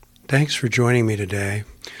Thanks for joining me today.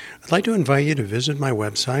 I'd like to invite you to visit my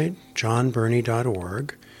website,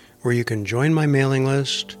 johnburney.org, where you can join my mailing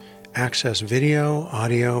list, access video,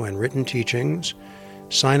 audio, and written teachings,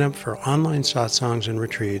 sign up for online satsangs and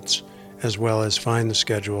retreats, as well as find the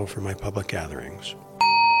schedule for my public gatherings.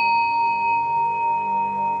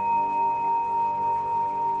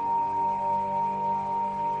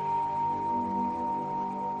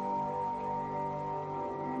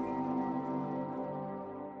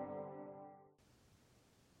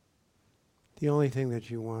 The only thing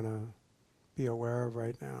that you want to be aware of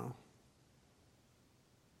right now,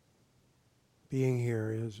 being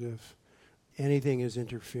here, is if anything is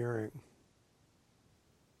interfering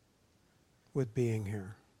with being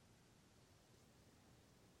here.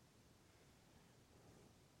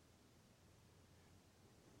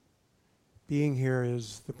 Being here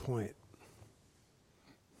is the point.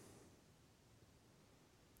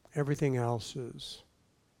 Everything else is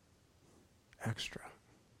extra.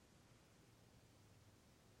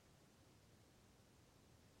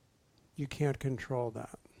 You can't control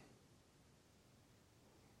that.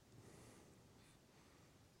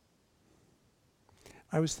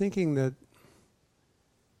 I was thinking that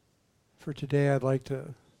for today I'd like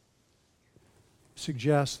to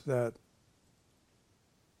suggest that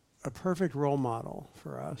a perfect role model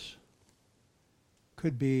for us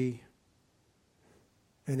could be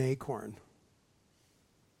an acorn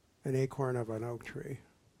of an oak tree.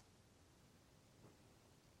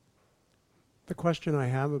 The question I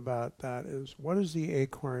have about that is, what does the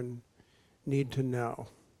acorn need to know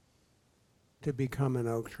to become an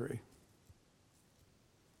oak tree?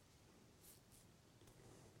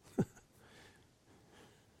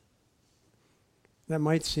 That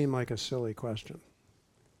might seem like a silly question.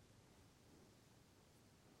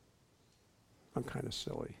 I'm kind of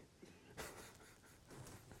silly.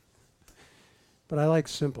 But I like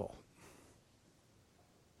simple.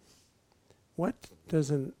 What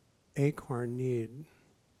does an acorn need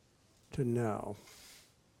to know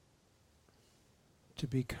to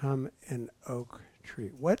become an oak tree?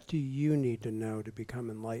 What do you need to know to become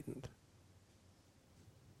enlightened?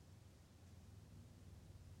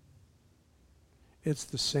 It's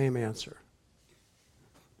the same answer.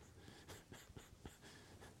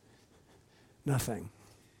 Nothing.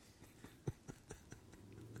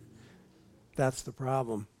 That's the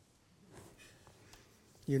problem.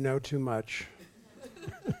 You know too much.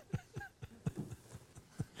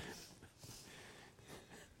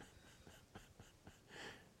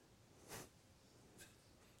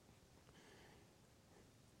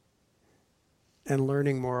 And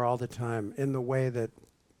learning more all the time in the way that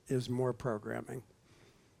is more programming.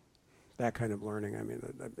 That kind of learning, I mean,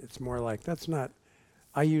 it's more like, that's not,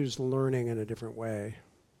 I use learning in a different way.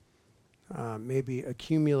 Maybe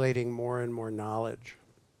accumulating more and more knowledge.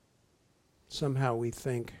 Somehow we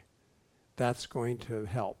think that's going to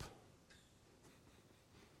help.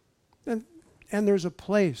 And there's a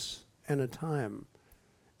place and a time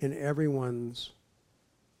in everyone's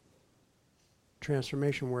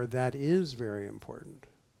transformation where that is very important,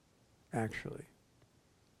 actually.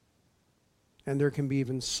 And there can be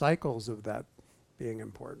even cycles of that being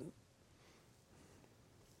important.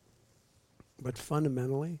 But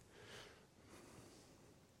fundamentally,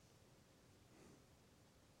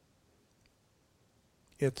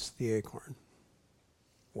 it's the acorn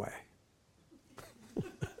way.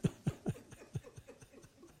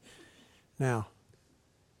 Now,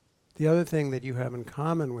 the other thing that you have in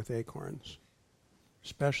common with acorns,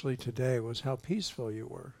 especially today, was how peaceful you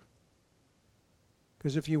were.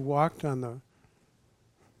 Because if you walked in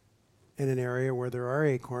an area where there are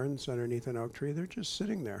acorns underneath an oak tree, they're just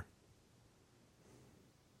sitting there.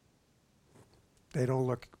 They don't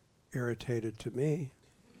look irritated to me.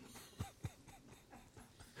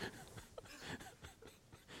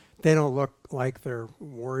 They don't look like they're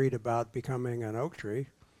worried about becoming an oak tree.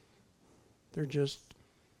 They're just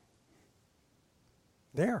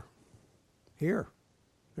there, here.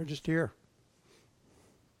 They're just here.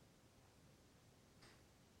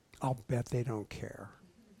 I'll bet they don't care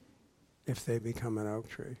if they become an oak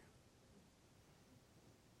tree.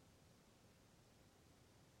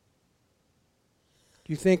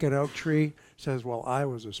 Do you think an oak tree says, well, I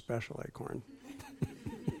was a special acorn?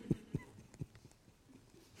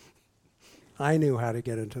 I knew how to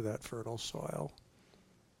get into that fertile soil.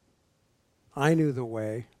 I knew the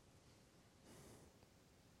way.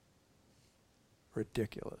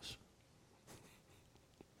 Ridiculous.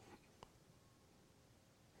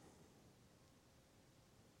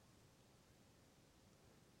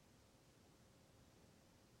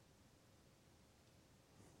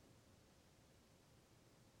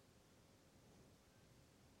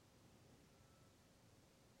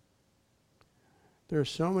 There are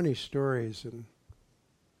so many stories in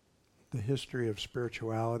the history of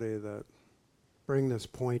spirituality that bring this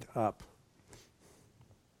point up.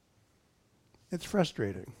 It's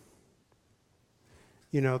frustrating.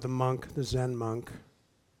 You know, the Zen monk,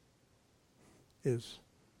 is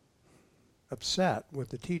upset with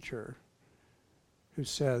the teacher who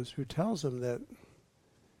tells him that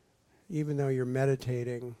even though you're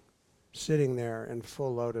meditating, sitting there in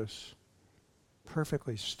full lotus,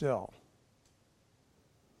 perfectly still,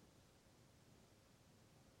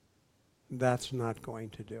 that's not going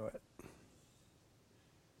to do it.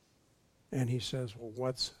 And he says, well,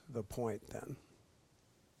 what's the point then?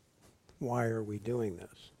 Why are we doing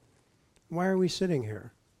this? Why are we sitting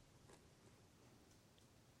here?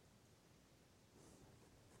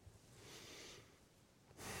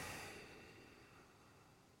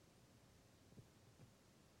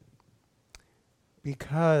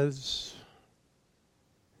 Because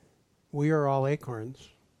we are all acorns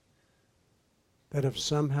that have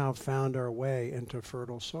somehow found our way into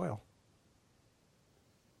fertile soil.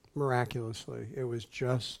 Miraculously, it was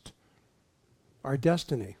just our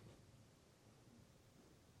destiny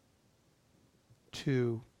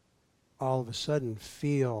to all of a sudden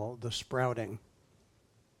feel the sprouting.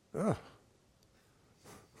 Ugh.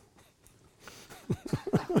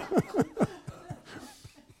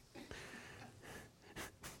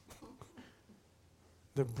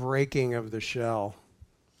 The breaking of the shell.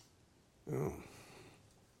 Oh,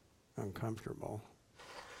 uncomfortable.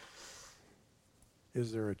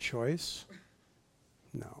 Is there a choice?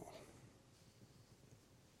 No.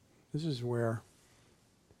 This is where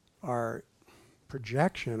our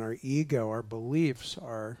projection, our ego, our beliefs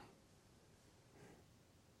are,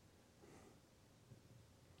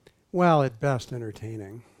 well, at best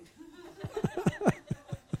entertaining.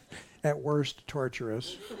 At worst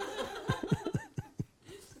torturous.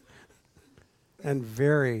 And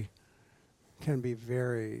can be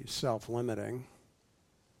very self-limiting.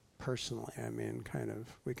 Personally, I mean,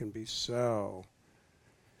 we can be so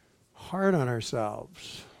hard on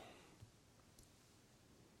ourselves,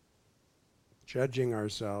 judging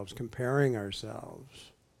ourselves, comparing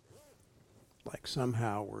ourselves, like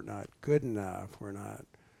somehow we're not good enough, we're not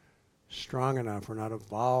strong enough, we're not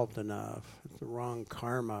evolved enough, it's the wrong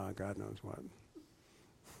karma, God knows what.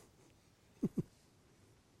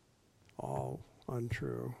 All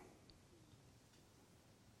untrue.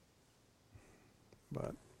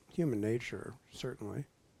 But human nature, certainly,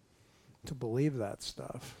 to believe that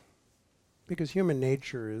stuff. Because human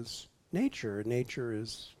nature is nature. Nature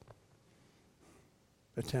is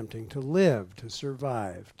attempting to live, to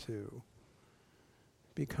survive, to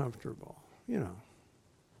be comfortable, you know.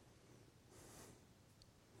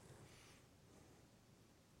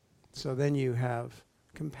 So then you have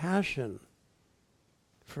compassion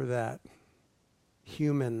for that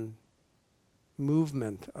human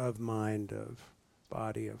movement of mind, of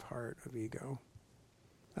body, of heart, of ego.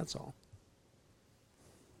 That's all.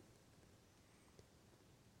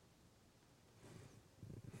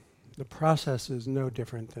 The process is no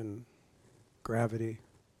different than gravity.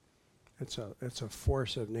 It's a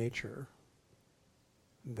force of nature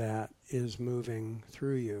that is moving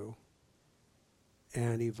through you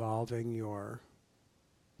and evolving your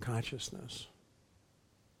consciousness.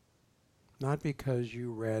 Not because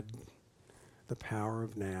you read The Power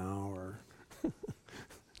of Now or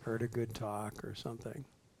heard a good talk or something.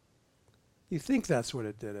 You think that's what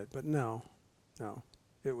it did it, but no,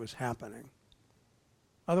 it was happening.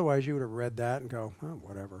 Otherwise you would have read that and go, oh,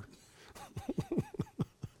 whatever.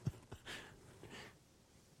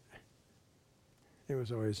 It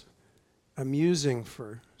was always amusing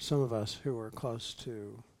for some of us who were close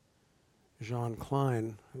to Jean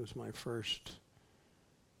Klein, who was my first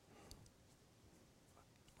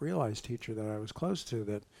realized teacher that I was close to,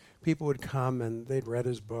 that people would come and they'd read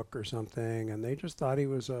his book or something and they just thought he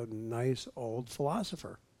was a nice old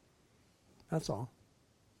philosopher. That's all.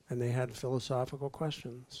 And they had philosophical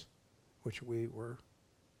questions, which we were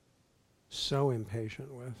so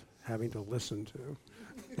impatient with having to listen to.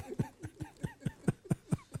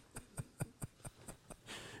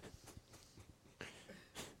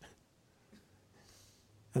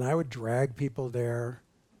 And I would drag people there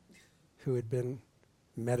who had been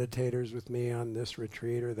meditators with me on this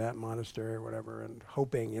retreat or that monastery or whatever, and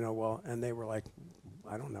hoping, and they were like,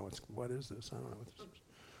 I don't know, what is this? I don't know what this is.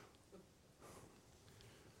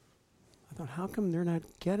 I thought, how come they're not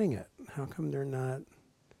getting it? How come they're not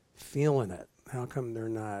feeling it? How come they're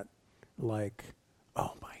not like,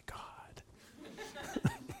 oh my God?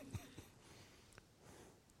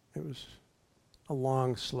 It was a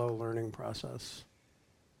long, slow learning process.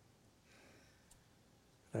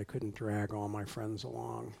 I I couldn't drag all my friends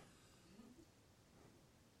along.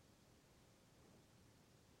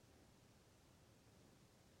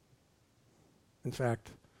 In fact,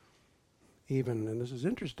 even, and this is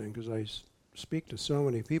interesting because I speak to so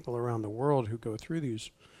many people around the world who go through these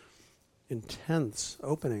intense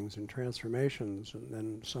openings and transformations and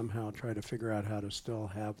then somehow try to figure out how to still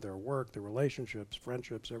have their work, their relationships,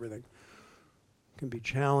 friendships, everything. It can be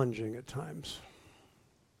challenging at times.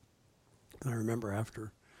 And I remember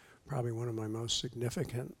after probably one of my most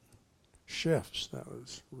significant shifts, that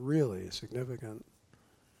was really significant,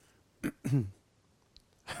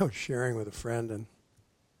 I was sharing with a friend and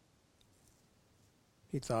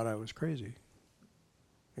he thought I was crazy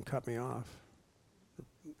and cut me off.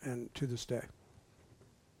 And to this day,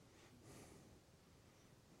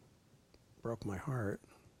 broke my heart.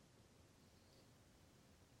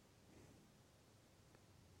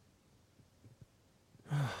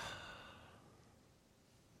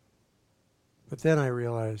 But then I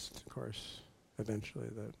realized, of course, eventually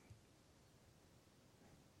that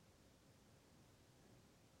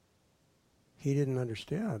he didn't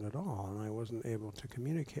understand at all, and I wasn't able to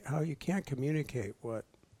communicate. How you can't communicate what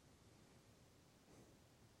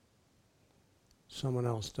someone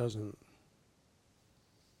else doesn't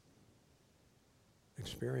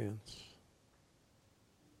experience.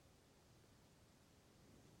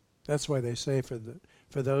 That's why they say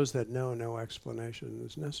for those that know, no explanation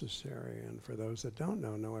is necessary, and for those that don't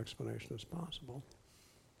know, no explanation is possible.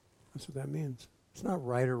 That's what that means. It's not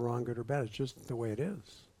right or wrong, good or bad. It's just the way it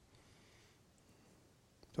is.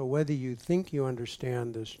 So whether you think you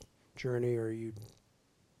understand this journey or you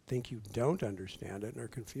think you don't understand it and are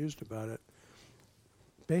confused about it,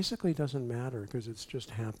 basically doesn't matter because it's just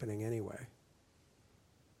happening anyway.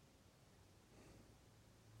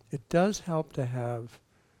 It does help to have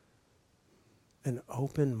an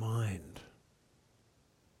open mind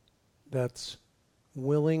that's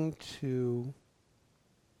willing to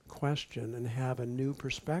question and have a new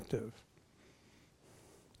perspective,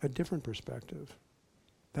 a different perspective.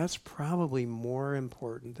 That's probably more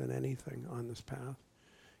important than anything on this path,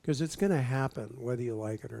 because it's going to happen whether you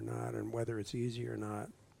like it or not, and whether it's easy or not,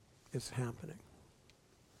 it's happening.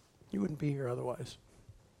 You wouldn't be here otherwise.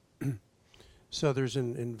 So there's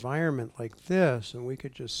an environment like this, and we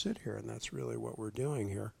could just sit here, and that's really what we're doing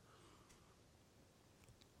here,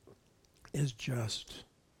 is just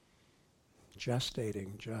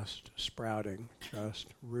gestating, just sprouting, just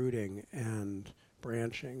rooting and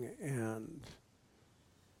branching and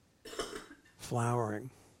flowering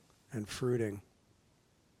and fruiting.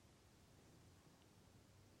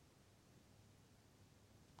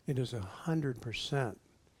 It is 100%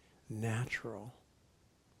 natural,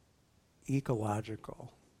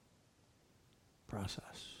 ecological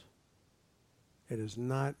process. It is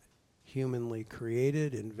not humanly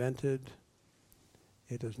created, invented.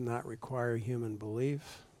 It does not require human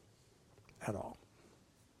belief at all.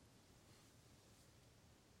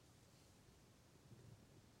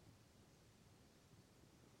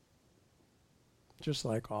 Just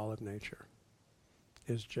like all of nature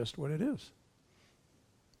is just what it is.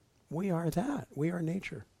 We are that. We are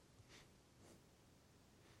nature.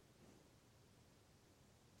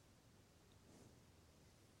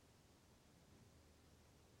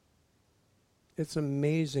 It's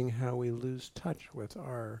amazing how we lose touch with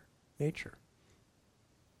our nature.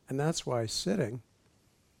 And that's why sitting,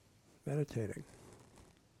 meditating,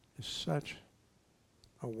 is such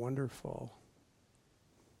a wonderful,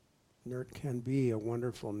 can be a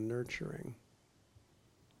wonderful nurturing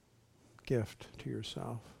gift to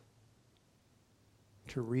yourself.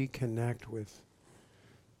 To reconnect with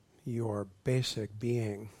your basic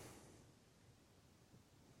being.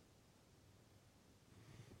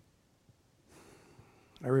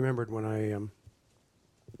 I remembered when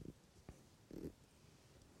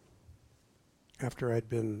after I'd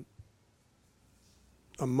been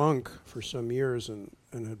a monk for some years and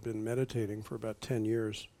had been meditating for about 10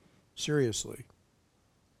 years, seriously.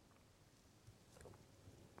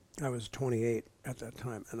 I was 28 at that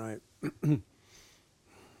time, and I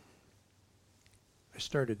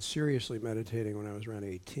started seriously meditating when I was around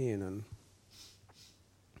 18, and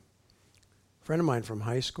a friend of mine from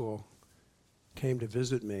high school came to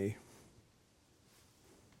visit me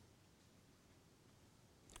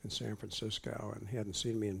in San Francisco, and he hadn't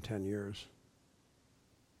seen me in 10 years.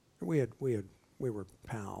 We were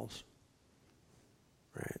pals,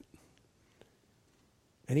 right?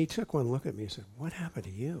 And he took one look at me and said, "What happened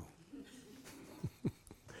to you?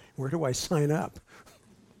 Where do I sign up?"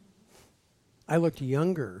 I looked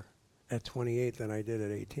younger at 28 than I did at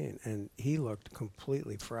 18, and he looked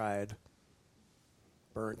completely fried,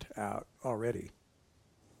 burnt out already.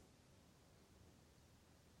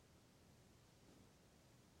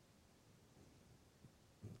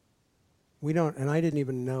 We don't, and I didn't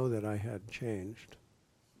even know that I had changed.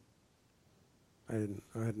 I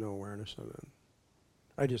had no awareness of it.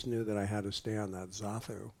 I just knew that I had to stay on that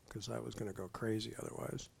Zathu because I was going to go crazy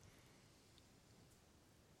otherwise.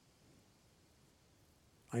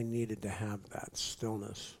 I needed to have that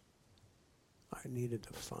stillness. I needed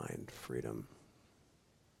to find freedom.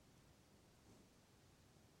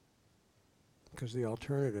 Because the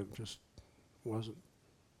alternative just wasn't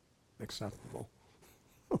acceptable.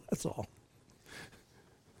 That's all.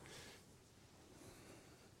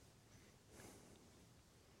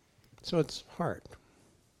 So it's hard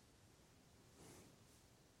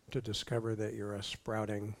to discover that you're a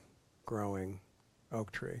sprouting, growing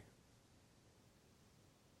oak tree.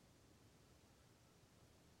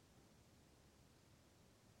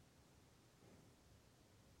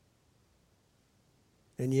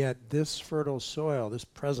 And yet this fertile soil, this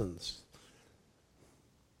presence,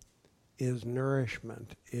 is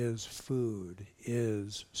nourishment, is food,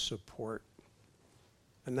 is support.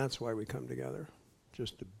 And that's why we come together,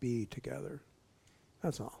 just to be together.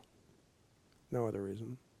 That's all. No other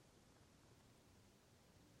reason.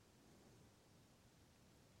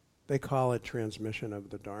 They call it transmission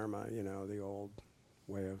of the Dharma, the old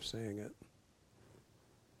way of saying it.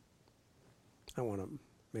 I want to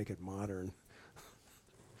make it modern.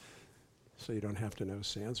 So you don't have to know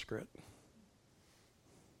Sanskrit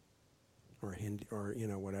or Hindi or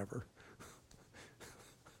whatever.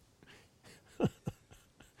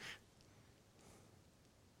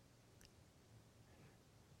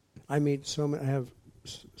 I meet I have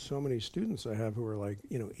so many students I have who are like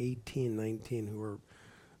 18, 19 who are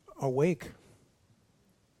awake.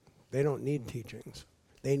 They don't need teachings.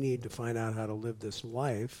 They need to find out how to live this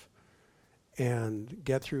life and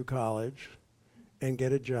get through college and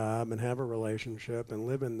get a job and have a relationship and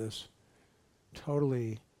live in this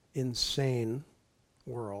totally insane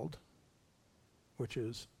world, which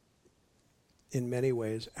is in many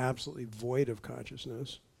ways absolutely void of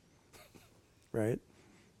consciousness, right?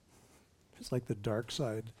 It's like the dark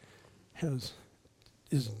side is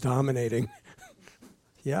dominating.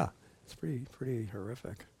 Yeah, it's pretty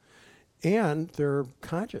horrific. And they're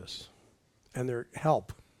conscious, and they're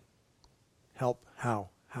help. Help how?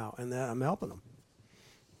 And that I'm helping them.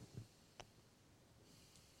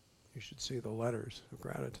 You should see the letters of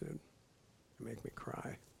gratitude. They make me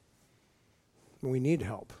cry. We need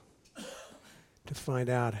help to find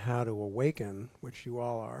out how to awaken, which you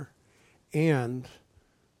all are, and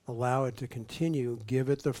allow it to continue, give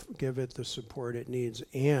it the support it needs,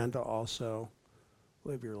 and also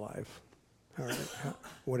live your life,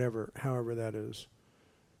 however that is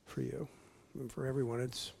for you. And for everyone,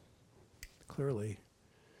 it's clearly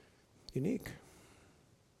unique.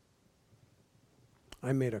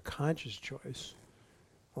 I made a conscious choice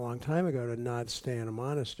a long time ago to not stay in a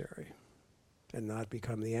monastery and not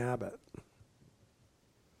become the abbot,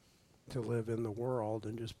 to live in the world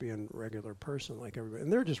and just be a regular person like everybody.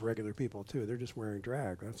 And they're just regular people too. They're just wearing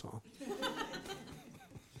drag, that's all.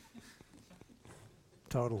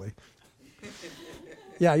 Totally.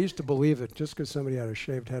 Yeah, I used to believe that just because somebody had a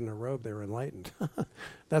shaved head and a robe, they were enlightened.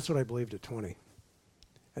 That's what I believed at 20.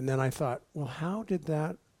 And then I thought, well, how did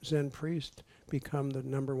that Zen priest become the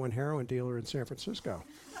 #1 heroin dealer in San Francisco?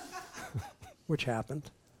 Which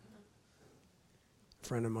happened. A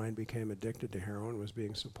friend of mine became addicted to heroin, was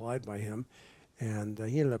being supplied by him, and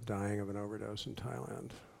he ended up dying of an overdose in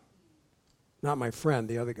Thailand. Not my friend,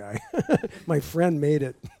 the other guy. My friend made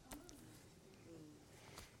it.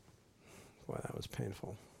 Boy, that was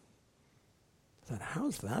painful. I thought,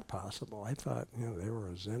 how's that possible? I thought, they were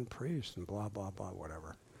a Zen priest and blah, blah, blah,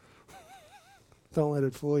 whatever. Don't let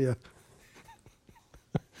it fool you.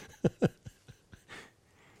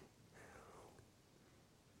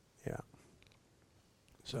 Yeah.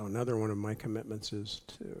 So another one of my commitments is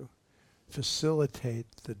to facilitate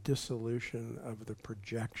the dissolution of the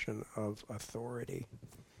projection of authority.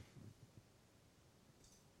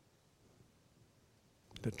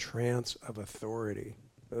 The trance of authority.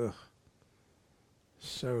 Ugh.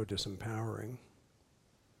 So disempowering.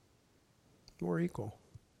 We're equal.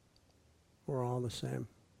 We're all the same.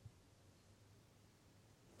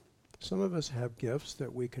 Some of us have gifts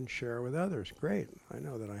that we can share with others. Great. I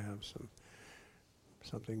know that I have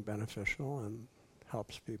something beneficial and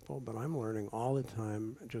helps people, but I'm learning all the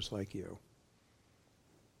time just like you.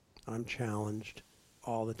 I'm challenged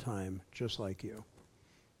all the time just like you.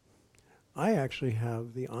 I actually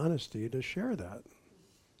have the honesty to share that.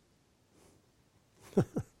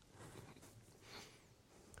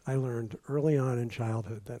 I learned early on in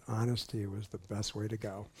childhood that honesty was the best way to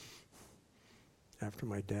go. After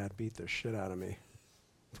my dad beat the shit out of me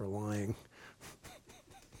for lying.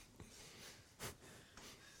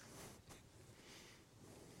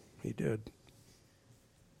 He did.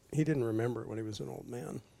 He didn't remember it when he was an old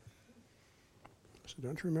man. So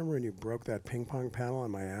don't you remember when you broke that ping pong paddle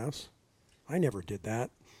on my ass? I never did that.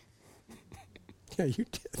 Yeah, you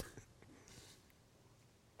did.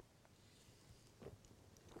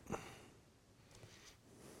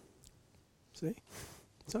 See?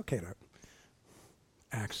 It's okay to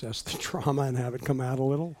access the trauma and have it come out a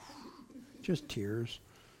little. Just tears.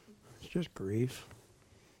 It's just grief.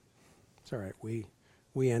 It's all right.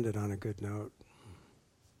 We ended on a good note.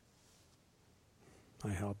 I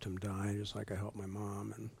helped him die just like I helped my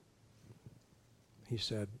mom. And he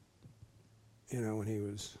said, when he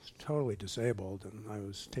was totally disabled and I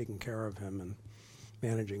was taking care of him and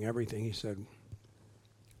managing everything, he said,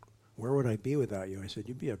 "Where would I be without you?" I said,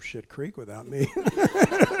 "You'd be up shit creek without me." He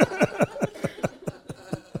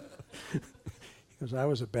goes, "I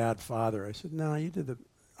was a bad father." I said, "No, I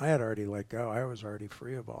had already let go. I was already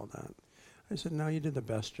free of all that." I said, "No, you did the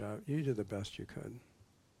best job. You did the best you could."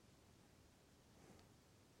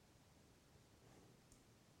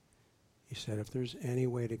 He said, "If there's any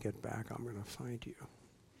way to get back, I'm going to find you."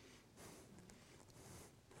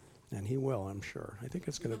 And he will, I'm sure. I think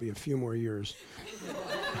it's going to be a few more years.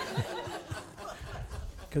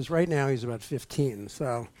 Because right now he's about 15,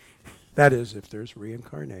 so that is if there's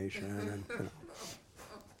reincarnation, and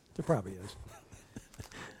there probably is.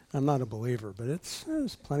 I'm not a believer, but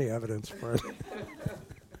there's plenty of evidence for it.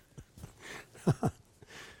 I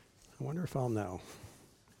wonder if I'll know.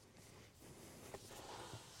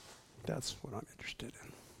 That's what I'm interested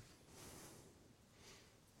in.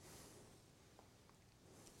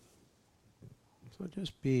 So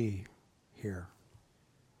just be here.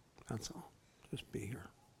 That's all. Just be here.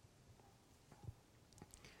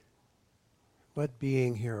 Let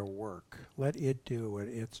being here work. Let it do what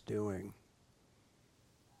it's doing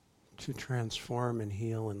to transform and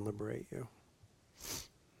heal and liberate you.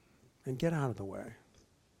 And get out of the way.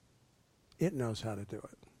 It knows how to do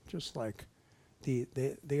it. Just like the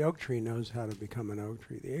oak tree knows how to become an oak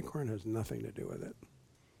tree. The acorn has nothing to do with it.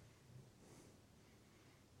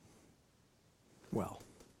 Well,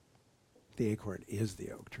 the acorn is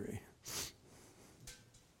the oak tree,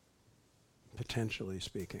 potentially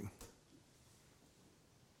speaking.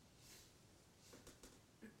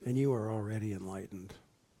 And you are already enlightened,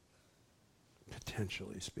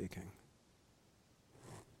 potentially speaking.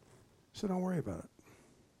 So don't worry about it.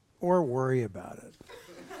 Or worry about it.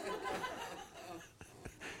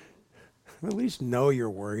 At least know you're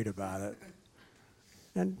worried about it.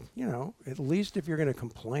 And, at least if you're going to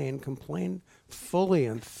complain fully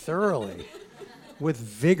and thoroughly with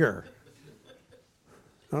vigor.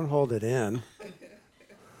 Don't hold it in.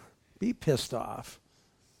 Be pissed off.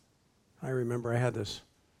 I remember I had this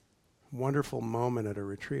wonderful moment at a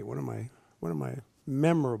retreat, one of my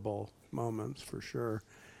memorable moments for sure,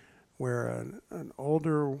 where an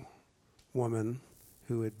older woman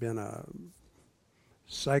who had been a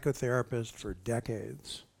psychotherapist for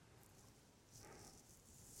decades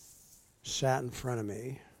sat in front of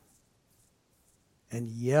me and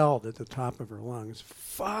yelled at the top of her lungs,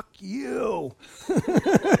 "Fuck you!"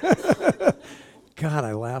 God,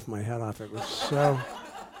 I laughed my head off. It was so...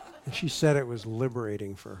 And she said it was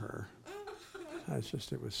liberating for her.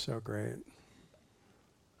 It was so great.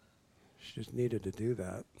 She just needed to do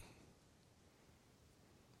that.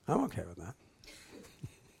 I'm okay with that.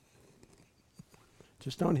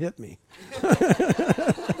 Just don't hit me.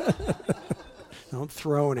 Don't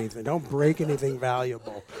throw anything. Don't break anything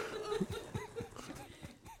valuable.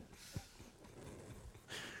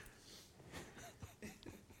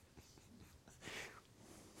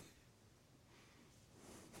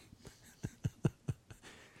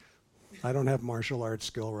 I don't have martial arts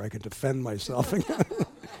skill where I can defend myself.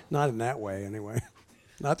 Not in that way, anyway.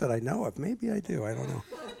 Not that I know of. Maybe I do. I don't know.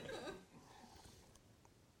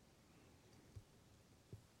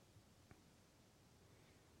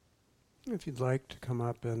 If you'd like to come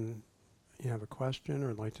up and you have a question or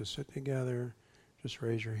would like to sit together, just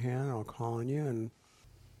raise your hand. I'll call on you. And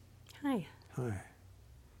Hi. Hi.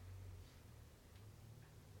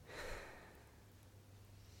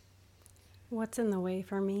 What's in the way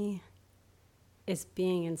for me is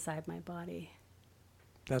being inside my body.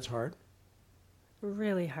 That's hard?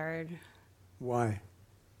 Really hard. Why?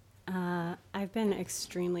 I've been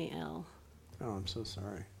extremely ill. Oh, I'm so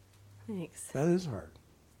sorry. Thanks. That is hard.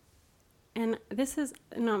 And this is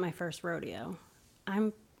not my first rodeo.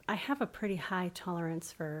 I have a pretty high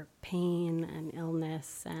tolerance for pain and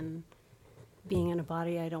illness and being in a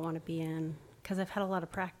body I don't want to be in because I've had a lot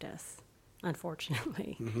of practice,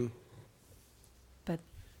 unfortunately. Mm-hmm. But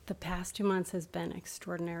the past 2 months has been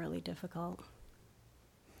extraordinarily difficult.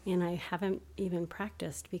 And I haven't even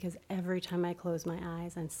practiced because every time I close my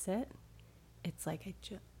eyes and sit, it's like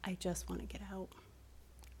I just want to get out.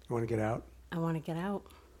 You want to get out? I want to get out.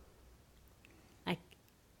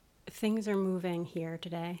 Things are moving here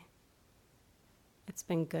today. It's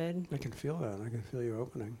been good. I can feel that. I can feel you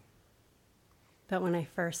opening. But when I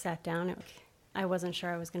first sat down, I wasn't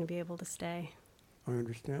sure I was going to be able to stay. I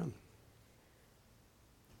understand.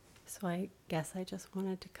 So I guess I just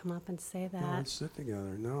wanted to come up and say that. No, let's sit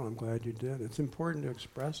together. No, I'm glad you did. It's important to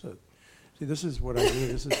express it. See, this is what I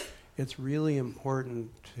mean. It's really important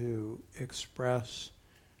to express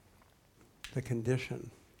the condition,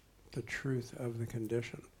 the truth of the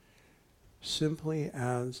condition, simply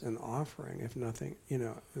as an offering, if nothing,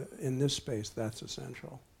 in this space, that's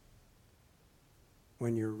essential.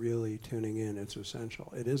 When you're really tuning in, it's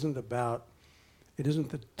essential. It isn't the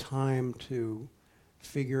time to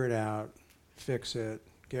figure it out, fix it,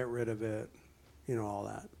 get rid of it, all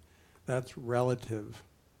that. That's relative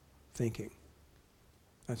thinking.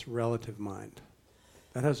 That's relative mind.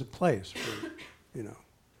 That has a place for,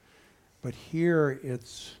 But here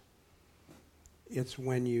it's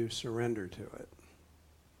when you surrender to it.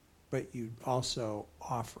 But you also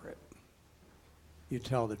offer it. You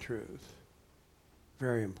tell the truth.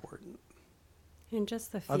 Very important. And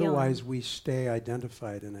just the feeling. Otherwise, we stay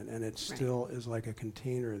identified in it, and it Right. still is like a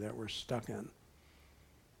container that we're stuck in.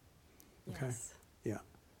 Okay? Yes. Yeah.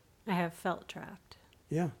 I have felt trapped.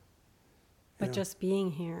 Yeah. But Yeah. just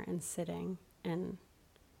being here and sitting, and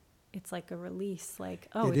it's like a release, like,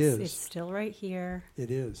 It is. it's still right here.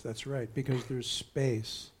 It is, that's right. Because there's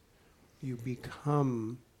space. You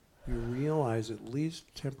realize, at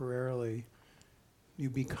least temporarily, you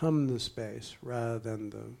become the space rather than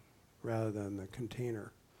the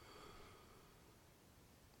container.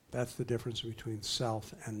 That's the difference between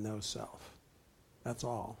self and no self. That's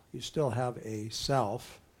all. You still have a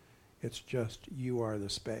self. It's just you are the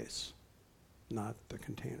space, not the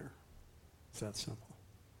container. It's that simple.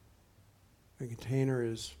 The container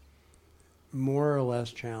is more or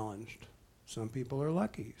less challenged. Some people are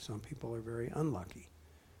lucky. Some people are very unlucky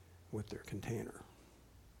with their container.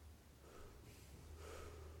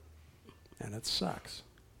 And it sucks.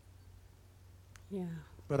 Yeah.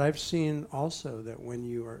 But I've seen also that when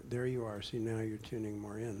you are, see now you're tuning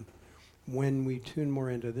more in. When we tune more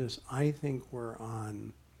into this, I think we're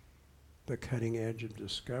on the cutting edge of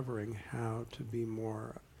discovering how to be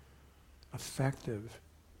more effective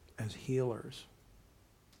as healers.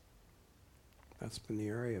 That's been the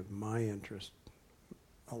area of my interest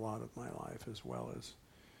a lot of my life, as well as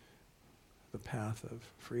the path of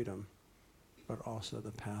freedom, but also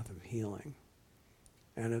the path of healing.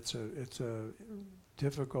 And it's a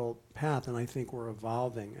difficult path, and I think we're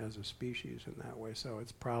evolving as a species in that way. So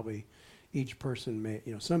it's probably each person may,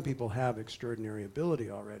 some people have extraordinary ability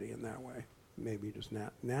already in that way. Maybe just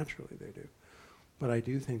naturally they do. But I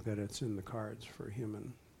do think that it's in the cards for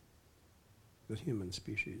the human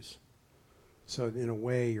species. So in a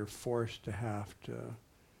way, you're forced to have to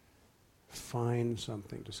find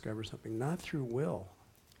something, discover something, not through will.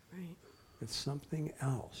 Right. It's something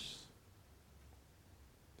else.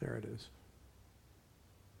 There it is.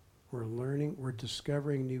 We're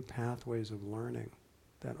discovering new pathways of learning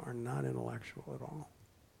that are not intellectual at all.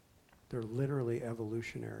 They're literally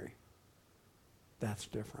evolutionary. That's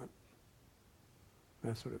different.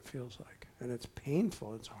 That's what it feels like. And it's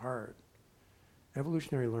painful, it's hard.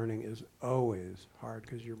 Evolutionary learning is always hard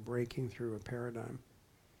because you're breaking through a paradigm.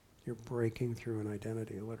 You're breaking through an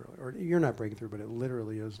identity, literally. Or you're not breaking through, but it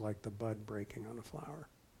literally is like the bud breaking on a flower.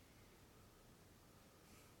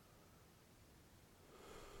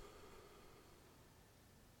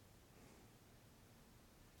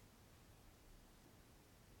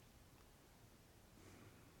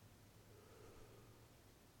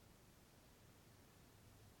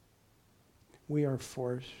 We are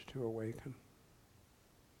forced to awaken.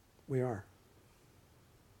 We are.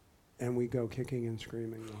 And we go kicking and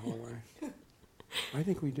screaming the whole way. I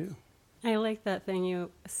think we do. I like that thing you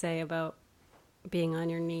say about being on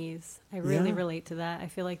your knees. I really Yeah. relate to that. I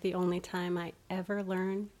feel like the only time I ever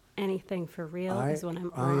learn anything for real is when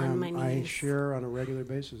I'm on my knees. I share on a regular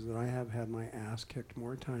basis that I have had my ass kicked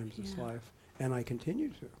more times this Yeah. life, and I continue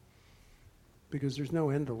to. Because there's no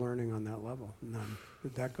end to learning on that level. None.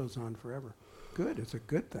 That goes on forever. Good. It's a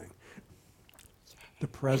good thing. The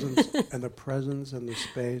presence and the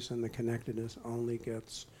space and the connectedness only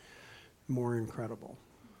gets more incredible.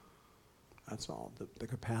 That's all. The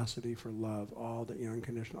capacity for love, all the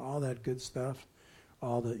unconditional, all that good stuff,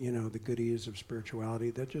 all the the goodies of spirituality,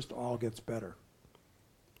 that just all gets better,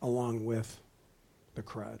 along with the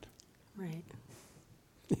crud. Right.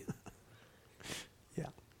 Yeah.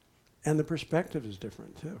 And the perspective is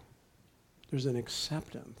different too. There's an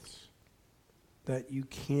acceptance that you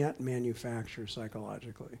can't manufacture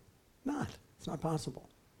psychologically. It's not possible.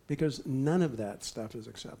 Because none of that stuff is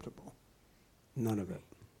acceptable. None of it.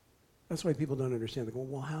 That's why people don't understand. They go,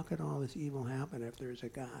 well, how could all this evil happen if there's a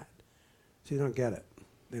God? See, they don't get it.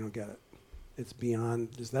 They don't get it. It's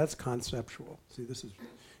beyond, that's conceptual. See, this is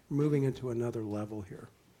moving into another level here.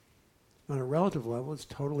 On a relative level, it's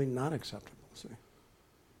totally not acceptable, see.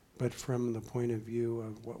 But from the point of view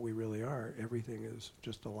of what we really are, everything is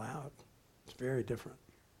just allowed. It's very different.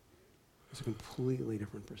 It's a completely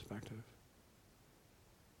different perspective.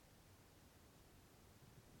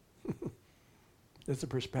 It's a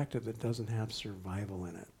perspective that doesn't have survival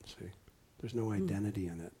in it, see. There's no identity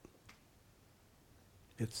in it.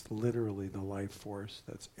 It's literally the life force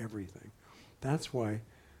that's everything. That's why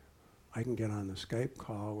I can get on the Skype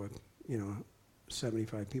call with,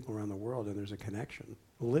 75 people around the world and there's a connection,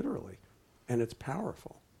 literally. And it's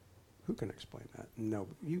powerful. Who can explain that? No.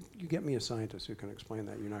 You get me a scientist who can explain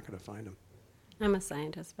that. You're not going to find him. I'm a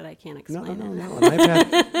scientist, but I can't explain it. No.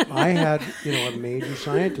 And I had a major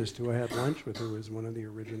scientist who I had lunch with, who was one of the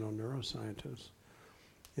original neuroscientists,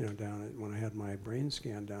 when I had my brain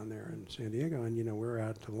scan down there in San Diego, and, we were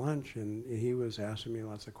out to lunch, and he was asking me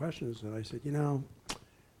lots of questions, and I said, you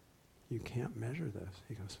can't measure this.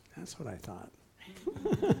 He goes, that's what I thought.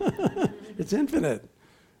 It's infinite.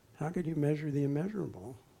 How could you measure the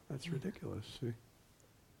immeasurable? That's ridiculous. See?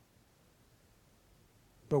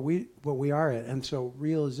 But we are it. And so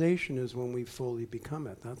realization is when we fully become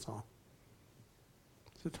it. That's all.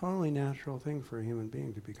 It's a totally natural thing for a human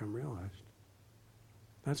being to become realized.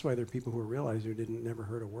 That's why there are people who are realized who never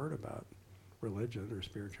heard a word about religion or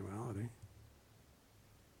spirituality.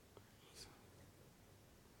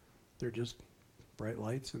 They're just bright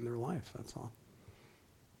lights in their life, that's all.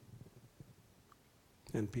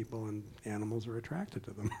 And people and animals are attracted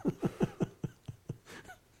to them.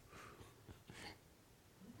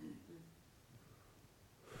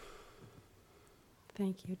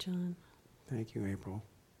 Thank you, John. Thank you, April.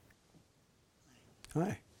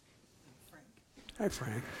 Hi. Hi,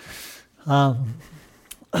 Frank.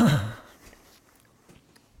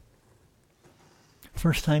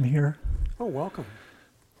 First time here. Oh, welcome.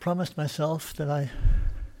 Promised myself that I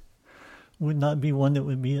would not be one that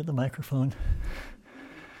would be at the microphone.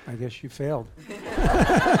 I guess you failed.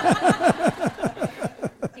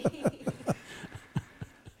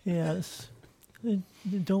 Yes. I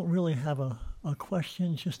don't really have a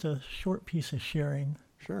question, just a short piece of sharing.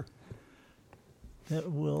 Sure.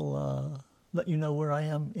 That will let you know where I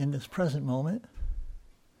am in this present moment,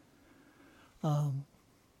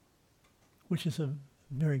 which is a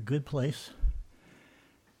very good place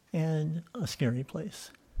and a scary place.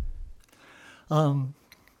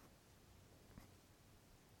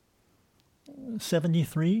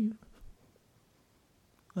 73.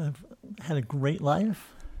 I've had a great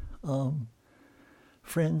life.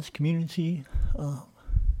 Friends, community.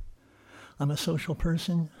 I'm a social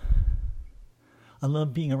person. I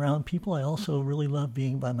love being around people. I also really love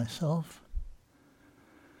being by myself.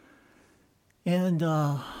 And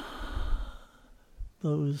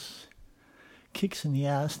those kicks in the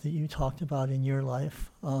ass that you talked about in your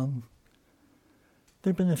life, there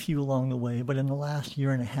have been a few along the way, but in the last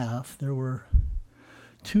year and a half, there were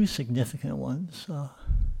two significant ones.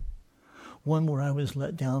 One where I was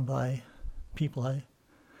let down by people I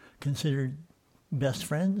considered best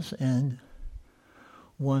friends, and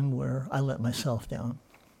one where I let myself down.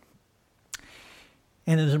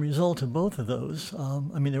 And as a result of both of those,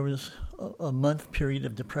 there was a month period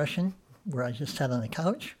of depression where I just sat on the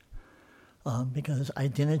couch because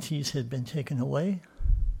identities had been taken away.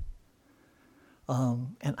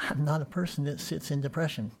 And I'm not a person that sits in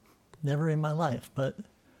depression, never in my life, but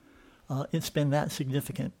it's been that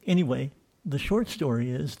significant. Anyway, the short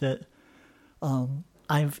story is that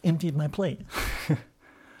I've emptied my plate.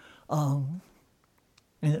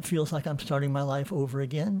 And it feels like I'm starting my life over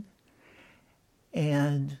again.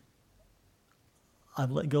 And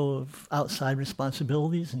I've let go of outside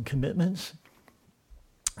responsibilities and commitments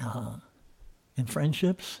and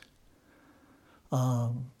friendships.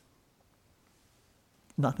 Not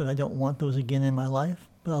that I don't want those again in my life,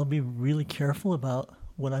 but I'll be really careful about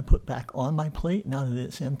what I put back on my plate now that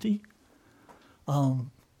it's empty. So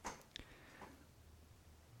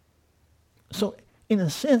in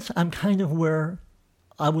a sense, I'm kind of where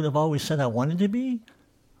I would have always said I wanted to be,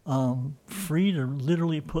 free to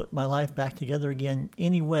literally put my life back together again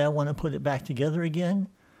any way I want to put it back together again.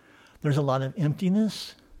 There's a lot of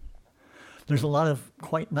emptiness. There's a lot of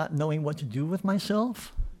quite not knowing what to do with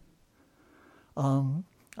myself.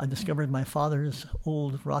 I discovered my father's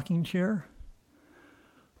old rocking chair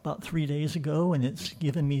about 3 days ago, and it's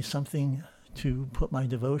given me something to put my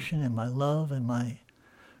devotion and my love and my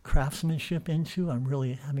craftsmanship into. I'm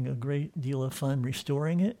really having a great deal of fun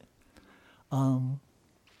restoring it.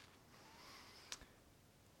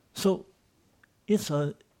 So it's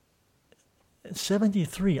a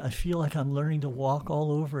 73. I feel like I'm learning to walk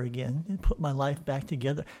all over again and put my life back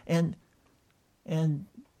together. And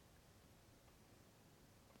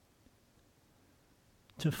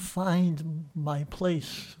to find my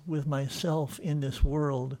place with myself in this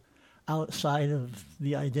world outside of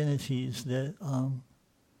the identities that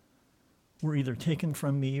were either taken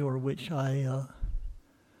from me or which I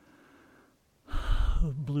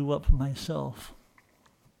blew up myself.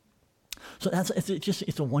 So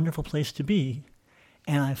it's a wonderful place to be,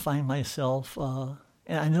 and I find myself, and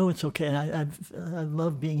I know it's okay. And I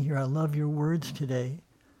love being here. I love your words today.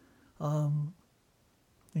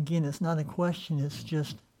 Again, it's not a question. It's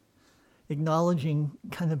just acknowledging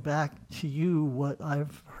kind of back to you what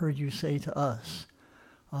I've heard you say to us,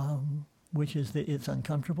 which is that it's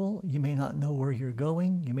uncomfortable. You may not know where you're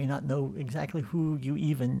going. You may not know exactly who you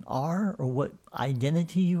even are or what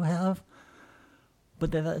identity you have.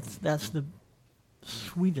 But that's the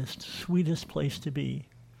sweetest place to be.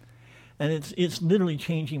 And it's literally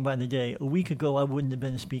changing by the day. A week ago, I wouldn't have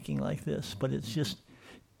been speaking like this, but it's just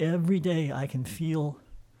every day I can feel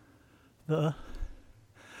the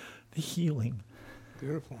healing.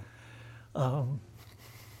 Beautiful. I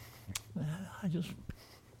just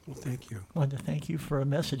Well, thank you. wanted to thank you for a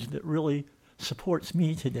message that really supports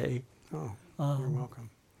me today Oh, you're welcome.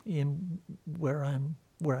 in where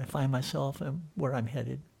I find myself and where I'm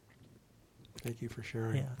headed. Thank you for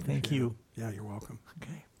sharing. Yeah, thank Appreciate you. it. Yeah, you're welcome.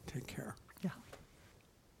 Okay. Take care. Yeah.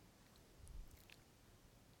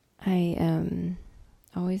 I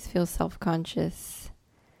always feel self-conscious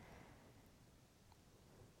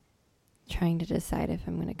trying to decide if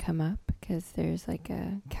I'm going to come up because there's like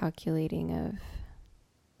a calculating of,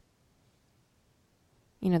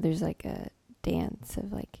 there's like a dance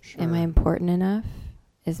of like, am I Sure. important enough?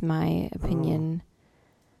 Is my opinion,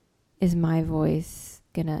 is my voice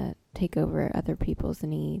going to take over other people's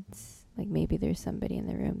needs? Like maybe there's somebody in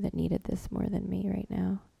the room that needed this more than me right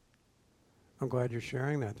now. I'm glad you're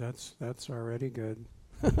sharing that. That's already good.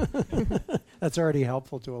 That's already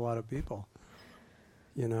helpful to a lot of people.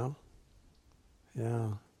 You know? Yeah.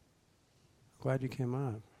 Glad you came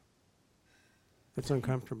up. It's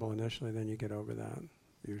uncomfortable initially, then you get over that,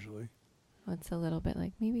 usually. Well, it's a little bit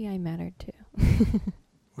like maybe I matter too.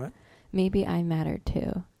 What? Maybe I matter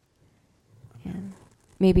too. And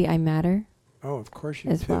maybe I matter Oh, of course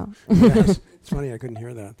you as do. well. Yes. It's funny, I couldn't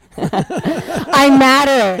hear that. I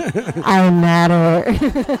matter. I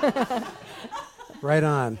matter. Right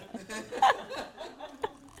on.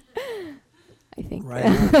 I think. Right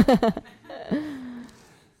on.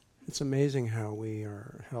 It's amazing how we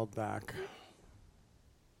are held back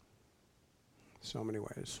so many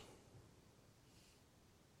ways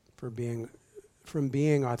from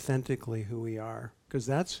being authentically who we are, because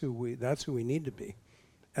that's who we need to be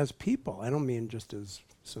as people. I don't mean just as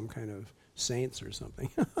some kind of saints or something.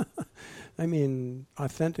 I mean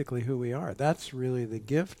authentically who we are. That's really the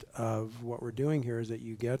gift of what we're doing here, is that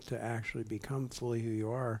you get to actually become fully who you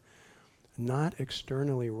are, not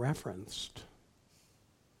externally referenced.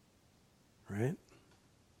 Right?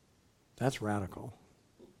 That's radical.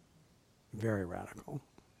 Very radical.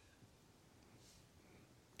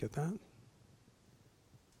 Get that?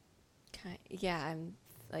 Yeah, I'm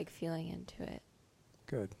like feeling into it.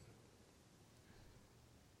 Good.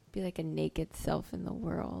 Be like a naked self in the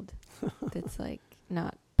world that's like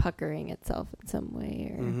not puckering itself in some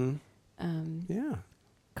way or Mm-hmm. Yeah.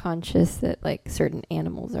 conscious that like certain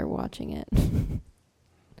animals are watching it.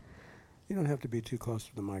 You don't have to be too close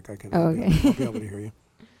to the mic. I can. Oh, I'll be okay. able to hear you.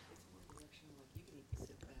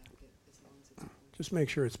 Just make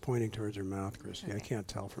sure it's pointing towards your mouth, Christy. I Okay. can't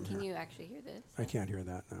tell from Can here. you actually hear this? I can't hear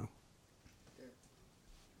that now.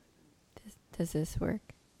 Does this work?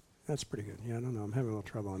 That's pretty good. Yeah, I don't know. I'm having a little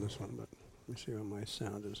trouble on this one, but let me see what my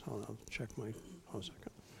sound is. Hold on. I'll check my... Hold a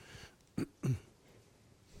second.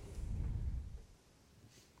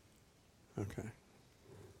 Okay.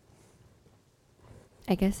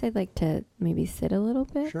 I guess I'd like to maybe sit a little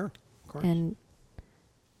bit Sure. Of course. and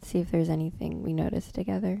see if there's anything we notice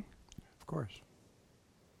together. Of course.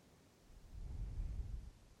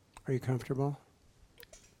 Are you comfortable?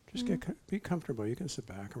 Just be comfortable. You can sit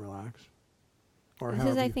back and relax. Or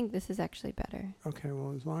I think this is actually better. Okay,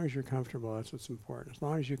 well, as long as you're comfortable, that's what's important. As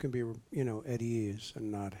long as you can be, at ease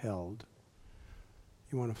and not held.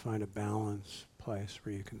 You want to find a balanced place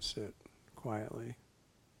where you can sit quietly.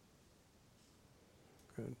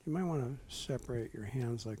 good. You might want to separate your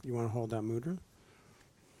hands. Like, you want to hold that mudra?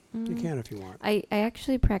 You Mm. can if you want. I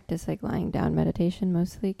actually practice like lying down meditation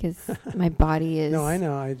mostly because my body is. No, I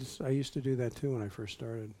know. I used to do that too when I first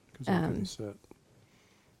started because I couldn't sit.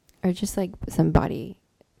 Or just like some body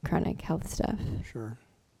chronic health stuff. Sure.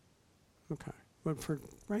 Okay. But for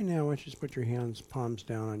right now, why don't you just put your hands, palms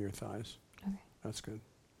down on your thighs? Okay. That's good.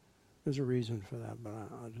 There's a reason for that, but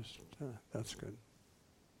I'll just, that's good.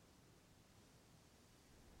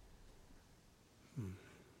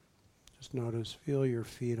 Just notice, feel your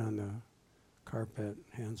feet on the carpet,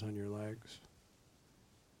 hands on your legs,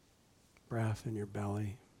 breath in your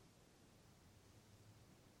belly.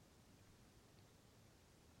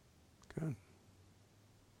 Good.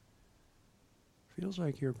 Feels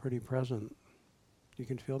like you're pretty present. You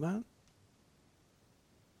can feel that?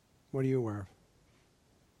 What are you aware of?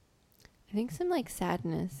 I think some like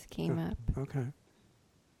sadness came up, Okay.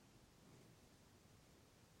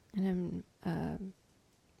 and I'm.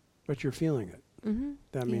 But you're feeling it. Mm-hmm,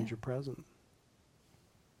 That means you're present.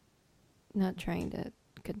 not trying to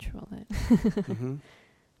control it, hmm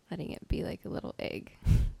letting it be like a little egg.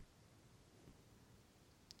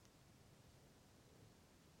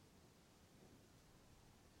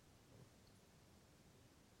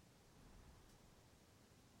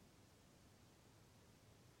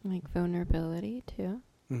 Like vulnerability too.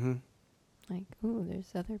 hmm Like, ooh,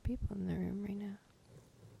 there's other people in the room right now.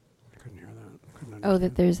 I couldn't hear that. Couldn't Oh, understand.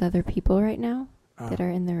 that there's other people right now that Ah, are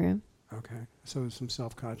in the room. okay. So some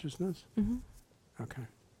self-consciousness? Mm-hmm. Okay.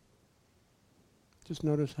 Just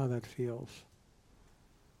notice how that feels.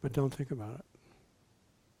 But don't think about it.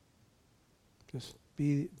 Just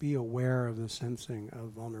be aware of the sensing of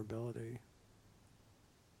vulnerability.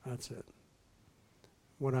 That's it.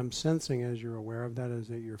 What I'm sensing as you're aware of that is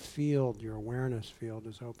that your field, your awareness field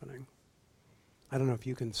is opening. I don't know if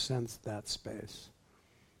you can sense that space.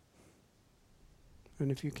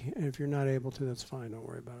 And if you can't, if you're not able to, that's fine. Don't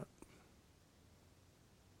worry about it.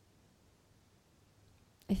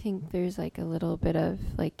 I think there's like a little bit of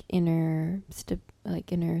like inner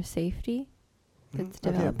safety that's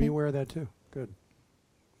Okay, developing. be aware of that too. Good.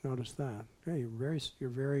 Notice that. Yeah, you're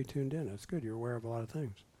very tuned in. That's good. You're aware of a lot of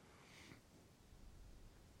things.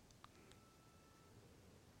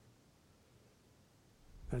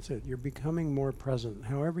 That's it. You're becoming more present.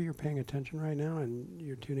 However you're paying attention right now and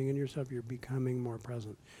you're tuning into yourself, you're becoming more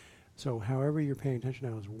present. So however you're paying attention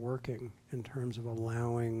now is working in terms of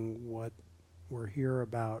allowing what we're here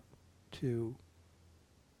about to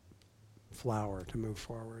flower, to move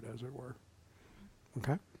forward, as it were.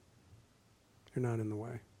 Okay? You're not in the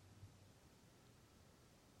way.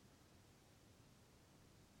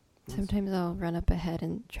 Sometimes I'll run up ahead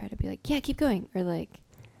and try to be like, yeah, keep going. Or like,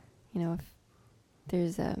 if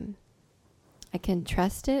there's, I can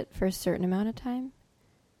trust it for a certain amount of time.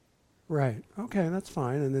 Right. Okay, that's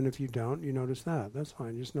fine. And then if you don't, you notice that. That's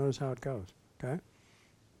fine. Just notice how it goes. Okay?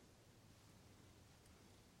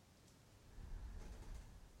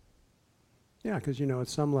 Yeah, because, at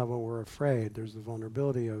some level we're afraid. There's the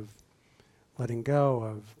vulnerability of letting go,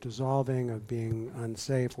 of dissolving, of being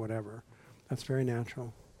unsafe, whatever. That's very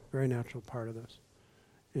natural. Very natural part of this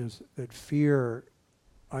is that fear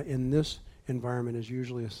in this environment is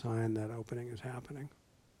usually a sign that opening is happening.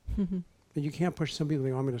 And you can't push some people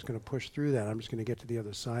think, I'm just going to push through that. I'm just going to get to the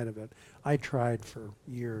other side of it. I tried for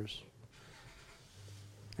years,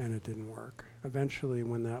 and it didn't work. Eventually,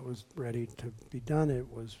 when that was ready to be done,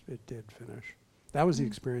 it did finish. That was the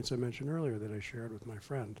experience I mentioned earlier that I shared with my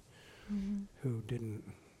friend, who didn't.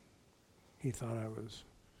 He thought I was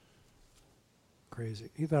crazy.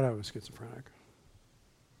 He thought I was schizophrenic.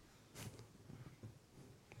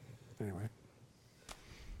 Anyway.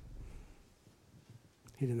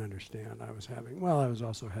 He didn't understand. I was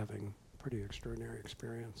also having a pretty extraordinary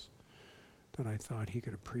experience that I thought he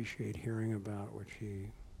could appreciate hearing about, which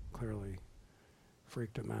he clearly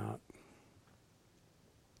freaked him out.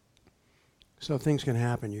 So things can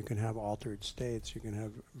happen. You can have altered states. You can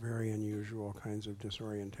have very unusual kinds of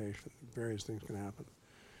disorientation. Various things can happen.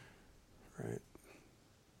 Right?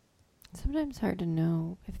 Sometimes hard to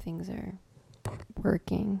know if things are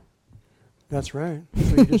working. That's right.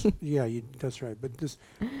 So you just, that's right. But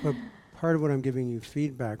part of what I'm giving you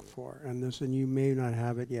feedback for, and you may not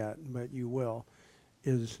have it yet, but you will,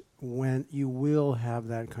 is when you will have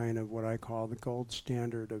that kind of what I call the gold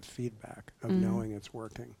standard of feedback, of knowing it's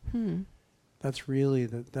working. That's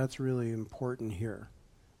really important here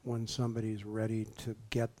when somebody's ready to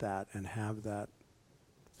get that and have that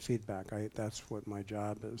feedback. That's what my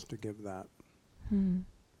job is, to give that.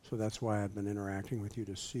 So that's why I've been interacting with you,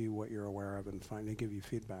 to see what you're aware of and finally give you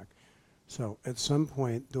feedback. So at some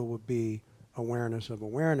point there will be awareness of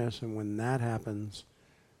awareness, and when that happens,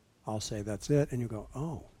 I'll say that's it, and you go,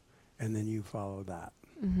 oh, and then you follow that.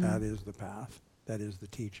 Mm-hmm. That is the path. That is the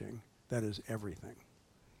teaching. That is everything.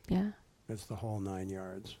 Yeah. It's the whole 9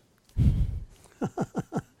 yards.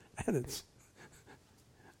 And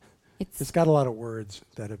it's got a lot of words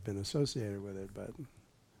that have been associated with it, but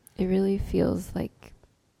it really feels like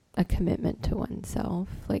a commitment to oneself,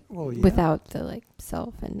 like well, yeah. without the like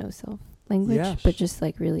self and no self language, Yes. but just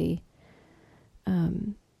like really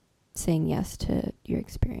saying yes to your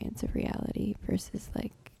experience of reality versus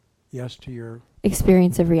like yes to your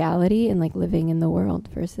experience of reality and like living in the world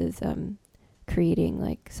versus creating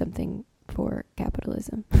like something for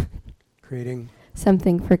capitalism. creating.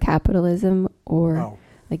 Something for capitalism or Oh,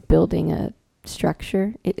 like building a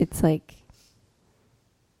structure. It's like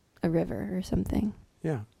a river or something.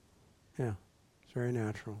 yeah. Yeah. It's very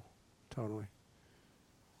natural. Totally.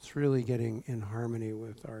 It's really getting in harmony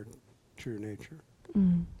with our true nature,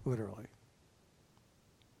 literally.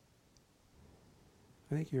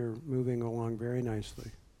 I think you're moving along very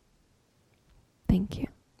nicely. Thank you.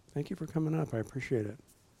 Thank you for coming up. I appreciate it.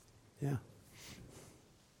 Yeah.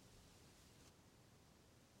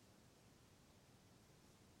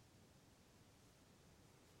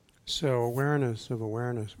 So awareness of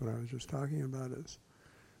awareness, what I was just talking about is,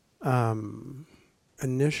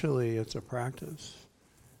 initially it's a practice,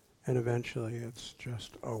 and eventually it's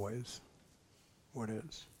just always what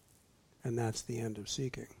is. And that's the end of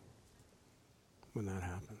seeking when that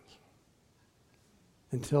happens.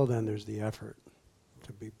 Until then, there's the effort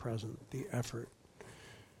to be present, the effort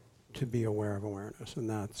to be aware of awareness, and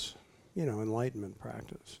that's, enlightenment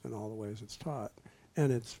practice in all the ways it's taught.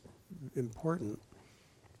 And it's important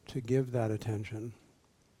to give that attention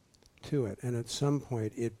to it, and at some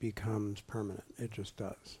point it becomes permanent. It just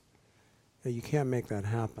does. Now, you can't make that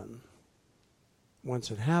happen. Once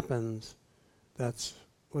it happens, that's,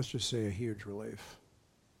 let's just say, a huge relief.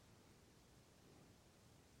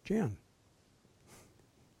 Jan,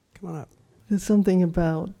 come on up. There's something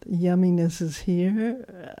about yumminess is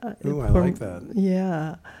here. Ooh, I like that.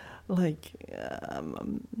 Yeah, like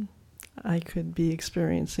I could be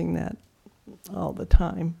experiencing that all the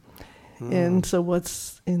time. And so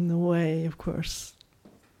what's in the way, of course?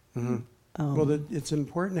 Well, it's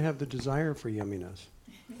important to have the desire for yumminess.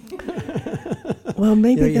 Well,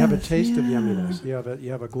 maybe you have a taste of yumminess.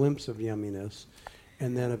 You have a glimpse of yumminess,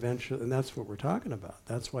 and then eventually, and that's what we're talking about.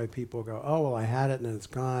 That's why people go, oh, well, I had it and then it's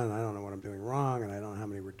gone, and I don't know what I'm doing wrong, and I don't know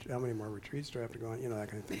how many more retreats do I have to go on, that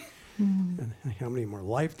kind of thing. And how many more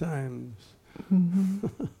lifetimes.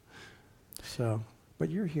 So,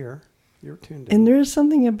 but you're here. You're tuned in. And there's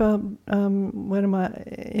something about am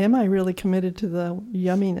I really committed to the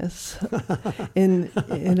yumminess?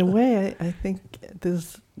 in a way, I think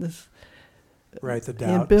this right, the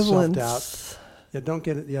doubt, ambivalence. Self-doubt. Yeah, don't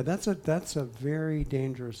get it. Yeah, that's a very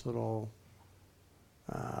dangerous little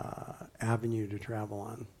avenue to travel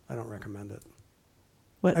on. I don't recommend it.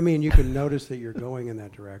 What? I mean, you can notice that you're going in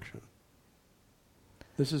that direction.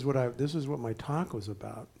 This is what my talk was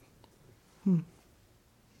about.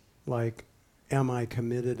 Like, am I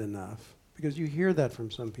committed enough? Because you hear that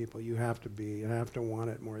from some people. You have to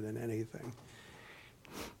want it more than anything.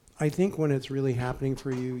 I think when it's really happening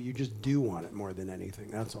for you, you just do want it more than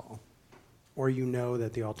anything, that's all. Or you know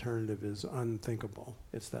that the alternative is unthinkable.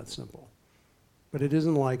 It's that simple. But it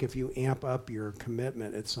isn't like if you amp up your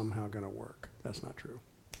commitment, it's somehow going to work. That's not true.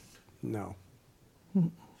 No.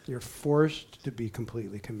 You're forced to be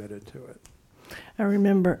completely committed to it. I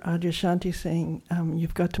remember Adyashanti saying,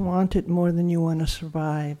 you've got to want it more than you want to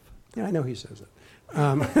survive. Yeah, I know he says it.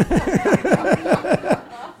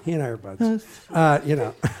 He and I are buds. I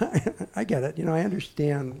get it. I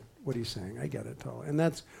understand what he's saying. I get it totally. And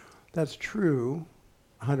that's true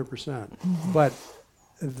 100%. But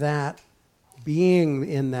that being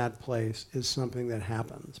in that place is something that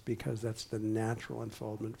happens because that's the natural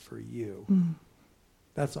unfoldment for you.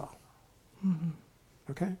 That's all.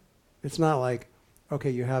 Okay? It's not like, okay,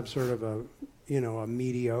 you have sort of a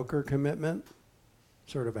mediocre commitment,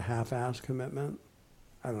 sort of a half-ass commitment.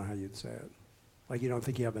 I don't know how you'd say it. Like you don't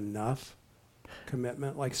think you have enough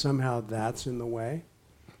commitment. Like somehow that's in the way.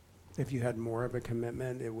 If you had more of a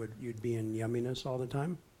commitment, you'd be in yumminess all the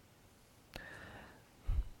time.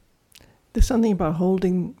 There's something about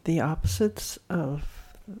holding the opposites of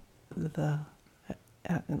the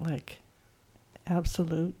like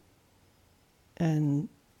absolute and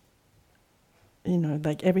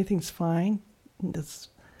like everything's fine. There's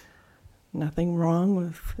nothing wrong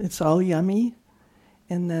with it's all yummy.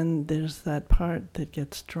 And then there's that part that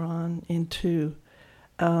gets drawn into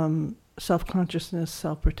self-consciousness,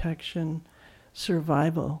 self-protection,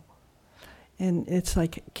 survival. And it's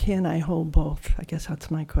like, can I hold both? I guess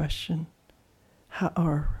that's my question.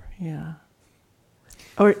 Yeah.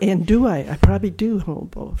 And do I? I probably do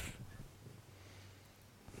hold both.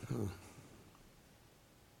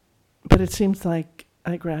 But it seems like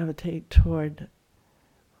I gravitate toward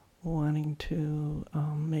wanting to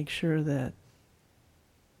make sure that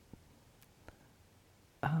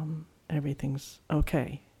everything's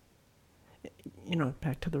okay.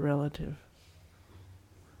 Back to the relative.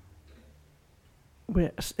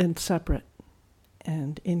 And separate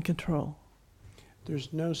and in control.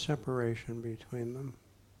 There's no separation between them.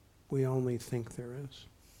 We only think there is.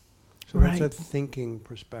 So Right. that's a thinking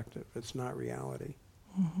perspective. It's not reality.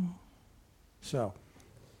 Mm-hmm. So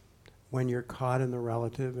when you're caught in the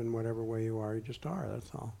relative in whatever way you just are,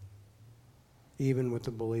 that's all. Even with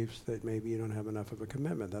the beliefs that maybe you don't have enough of a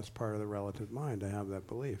commitment. That's part of the relative mind, to have that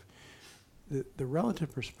belief. The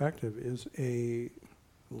relative perspective is a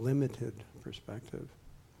limited perspective.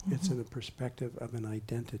 Mm-hmm. It's in a perspective of an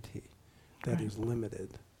identity that Right. is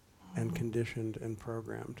limited and conditioned and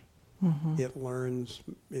programmed. Mm-hmm. It learns,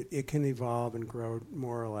 it can evolve and grow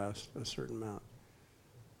more or less a certain amount.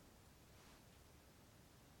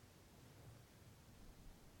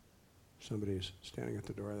 Somebody's standing at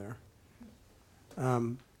the door there.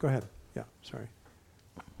 Go ahead. Yeah, sorry.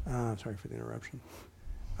 Sorry for the interruption.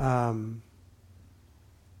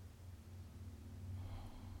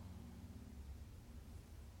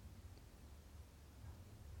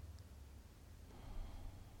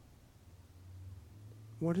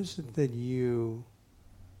 What is it that you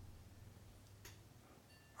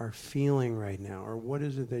are feeling right now, or what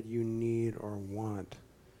is it that you need or want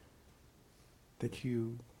that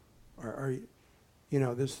you are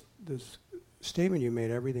this statement you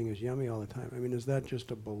made, everything is yummy all the time. I mean, is that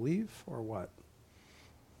just a belief or what?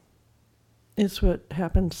 It's what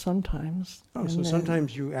happens sometimes. Oh, and so then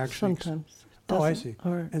sometimes you actually... sometimes. Oh, I doesn't, see.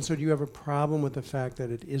 Or And so do you have a problem with the fact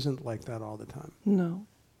that it isn't like that all the time? no.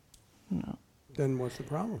 Then what's the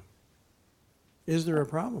problem? Is there a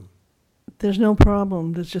problem? There's no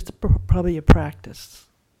problem. There's just probably a practice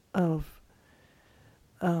of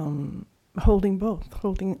holding both,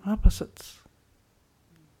 holding opposites.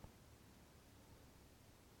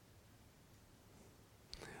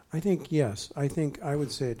 I think, yes. I think I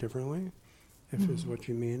would say it differently, if is what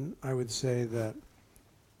you mean. I would say that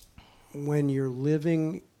when you're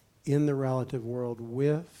living in the relative world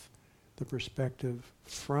with the perspective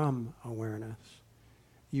from awareness,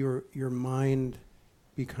 your mind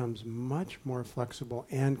becomes much more flexible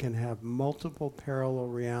and can have multiple parallel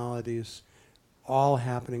realities all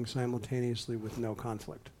happening simultaneously with no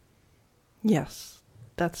conflict. Yes,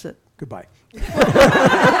 that's it. Goodbye.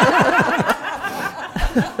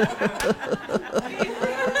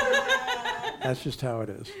 That's just how it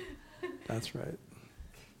is. That's right.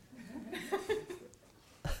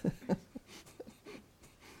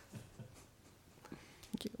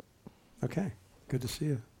 Thank you. Okay, good to see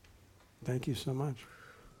you. Thank you so much.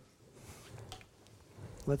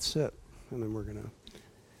 Let's sit, and then we're going to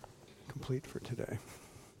complete for today.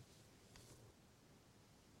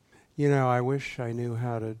 I wish I knew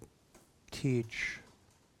how to teach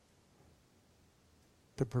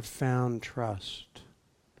the profound trust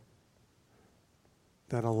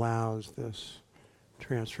that allows this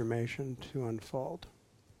transformation to unfold.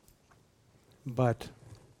 But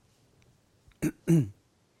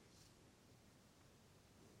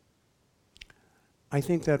I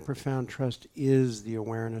think that profound trust is the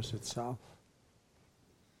awareness itself.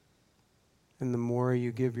 And the more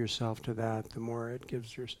you give yourself to that, the more it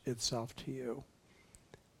gives itself to you.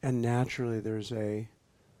 And naturally there's a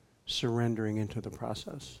surrendering into the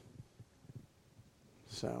process.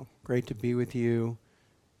 So, great to be with you.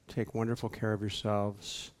 Take wonderful care of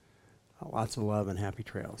yourselves. Lots of love and happy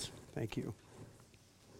trails. Thank you.